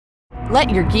Let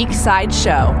your geek side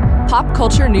show. Pop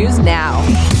culture news now.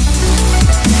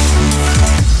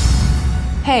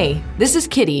 Hey, this is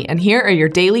Kitty, and here are your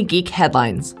daily geek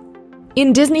headlines.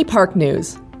 In Disney Park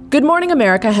news, Good Morning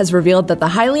America has revealed that the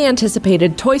highly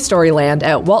anticipated Toy Story Land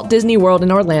at Walt Disney World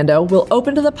in Orlando will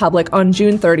open to the public on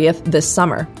June 30th this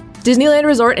summer. Disneyland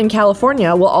Resort in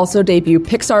California will also debut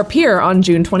Pixar Pier on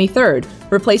June 23rd,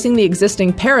 replacing the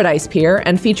existing Paradise Pier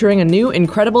and featuring a new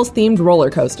Incredibles-themed roller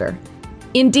coaster.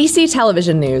 In DC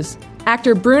television news,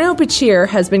 actor Bruno Bichir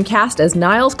has been cast as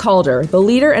Niles Caulder, the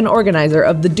leader and organizer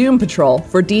of the Doom Patrol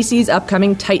for DC's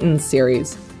upcoming Titans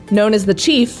series. Known as the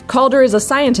Chief, Caulder is a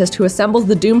scientist who assembles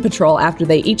the Doom Patrol after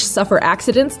they each suffer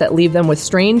accidents that leave them with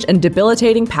strange and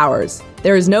debilitating powers.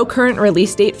 There is no current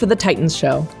release date for the Titans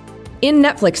show. In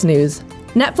Netflix news,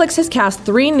 Netflix has cast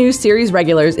 3 new series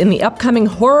regulars in the upcoming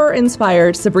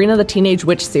horror-inspired Sabrina the Teenage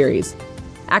Witch series.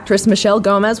 Actress Michelle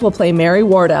Gomez will play Mary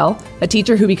Wardell, a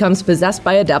teacher who becomes possessed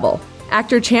by a devil.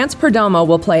 Actor Chance Perdomo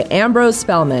will play Ambrose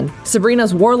Spellman,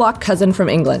 Sabrina's warlock cousin from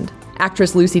England.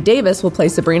 Actress Lucy Davis will play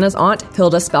Sabrina's aunt,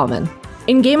 Hilda Spellman.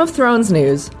 In Game of Thrones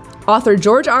news, author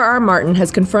George R.R. Martin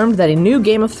has confirmed that a new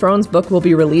Game of Thrones book will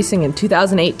be releasing in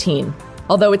 2018,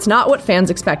 although it's not what fans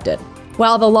expected.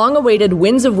 While the long-awaited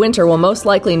Winds of Winter will most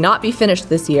likely not be finished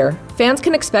this year, fans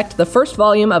can expect the first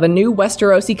volume of a new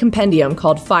Westerosi compendium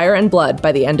called Fire and Blood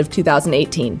by the end of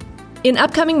 2018. In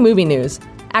upcoming movie news,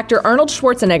 actor Arnold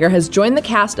Schwarzenegger has joined the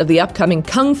cast of the upcoming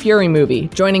Kung Fury movie,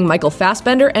 joining Michael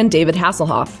Fassbender and David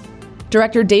Hasselhoff.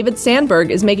 Director David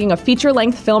Sandberg is making a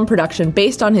feature-length film production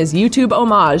based on his YouTube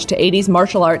homage to 80s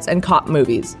martial arts and cop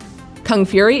movies. Kung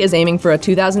Fury is aiming for a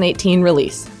 2018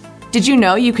 release. Did you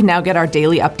know you can now get our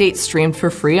daily updates streamed for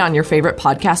free on your favorite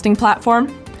podcasting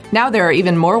platform? Now there are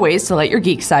even more ways to let your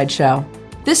geek side show.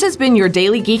 This has been your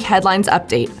Daily Geek Headlines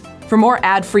Update. For more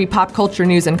ad-free pop culture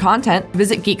news and content,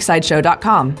 visit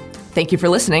geeksideshow.com. Thank you for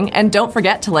listening, and don't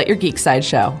forget to let your geek side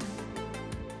show.